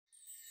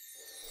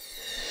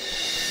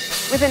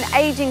With an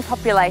ageing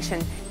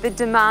population, the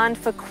demand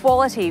for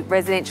quality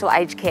residential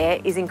aged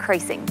care is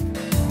increasing.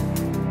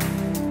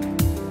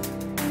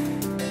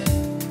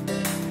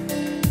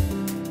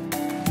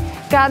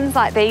 Gardens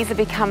like these are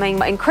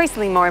becoming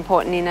increasingly more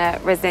important in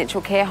a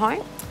residential care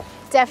home.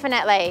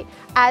 Definitely.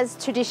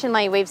 As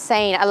traditionally we've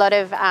seen, a lot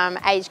of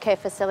aged care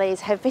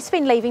facilities have just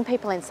been leaving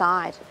people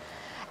inside.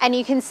 And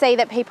you can see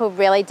that people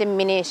really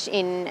diminish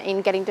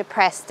in getting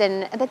depressed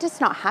and they're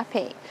just not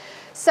happy.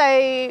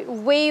 So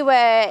we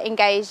were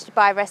engaged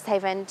by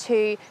Resthaven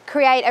to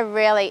create a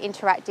really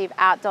interactive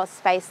outdoor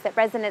space that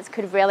residents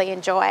could really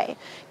enjoy,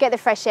 get the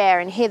fresh air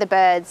and hear the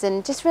birds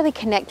and just really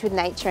connect with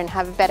nature and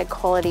have a better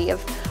quality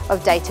of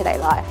day-to-day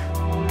life.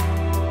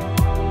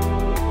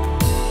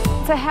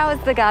 So how is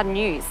the garden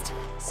used?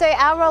 So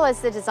our role as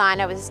the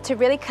designer was to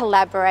really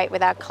collaborate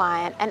with our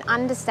client and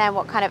understand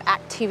what kind of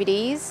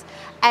activities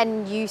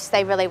and use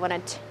they really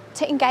wanted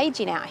to engage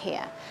in out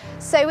here.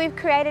 So we've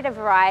created a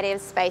variety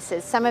of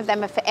spaces. Some of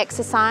them are for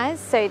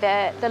exercise. So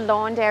the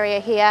lawned area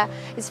here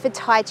is for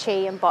Tai Chi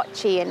and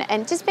Bocce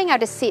and just being able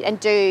to sit and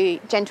do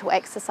gentle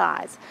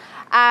exercise.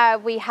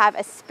 We have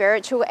a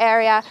spiritual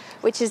area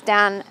which is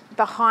down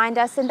behind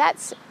us, and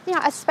that's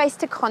a space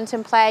to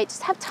contemplate,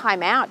 just have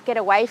time out, get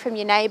away from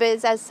your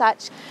neighbours as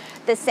such.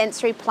 The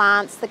sensory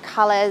plants, the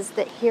colours,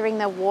 the hearing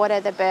the water,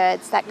 the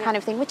birds, that kind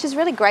of thing, which is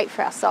really great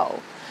for our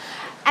soul.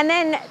 And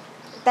then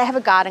they have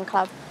a garden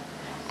club.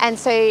 And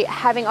so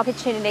having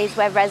opportunities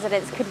where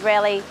residents could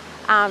really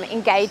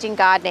engage in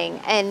gardening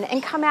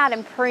and come out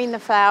and prune the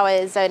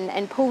flowers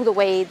and pull the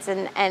weeds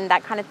and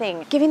that kind of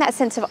thing. Giving that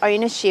sense of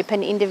ownership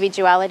and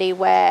individuality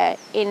where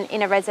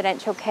in a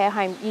residential care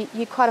home,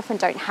 you quite often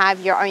don't have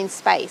your own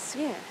space.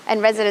 Yeah.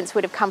 And residents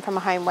would have come from a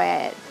home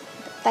where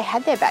they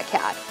had their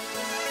backyard.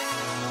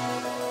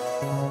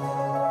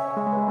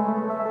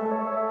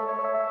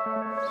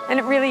 And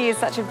it really is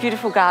such a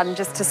beautiful garden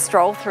just to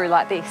stroll through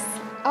like this.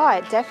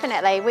 Oh,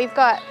 definitely. We've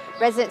got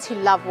residents who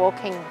love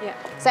walking. Yeah.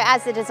 So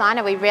as the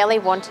designer, we really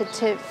wanted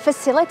to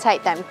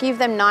facilitate them, give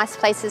them nice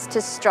places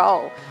to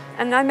stroll.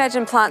 And I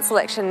imagine plant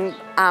selection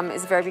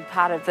is a very big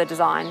part of the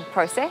design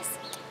process.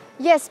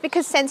 Yes,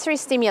 because sensory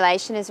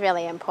stimulation is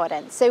really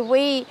important. So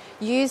we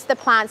use the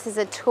plants as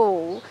a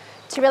tool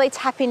to really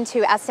tap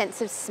into our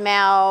sense of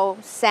smell,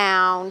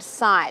 sound,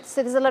 sight.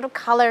 So there's a lot of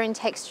colour and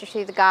texture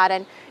through the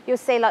garden. You'll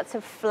see lots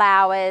of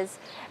flowers,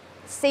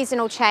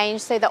 seasonal change,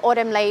 so the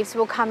autumn leaves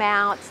will come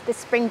out, the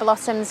spring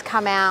blossoms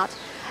come out,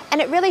 and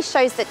it really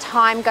shows that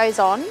time goes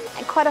on,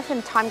 and quite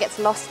often time gets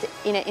lost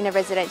in a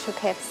residential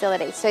care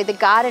facility. So the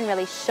garden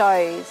really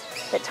shows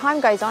that time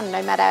goes on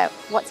no matter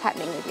what's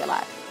happening with your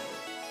life.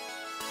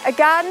 A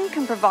garden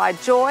can provide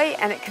joy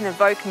and it can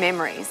evoke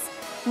memories.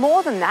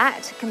 More than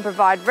that, it can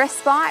provide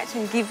respite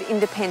and give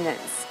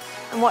independence.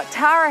 And what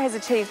Tara has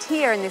achieved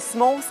here in this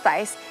small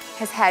space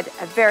has had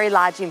a very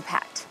large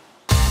impact.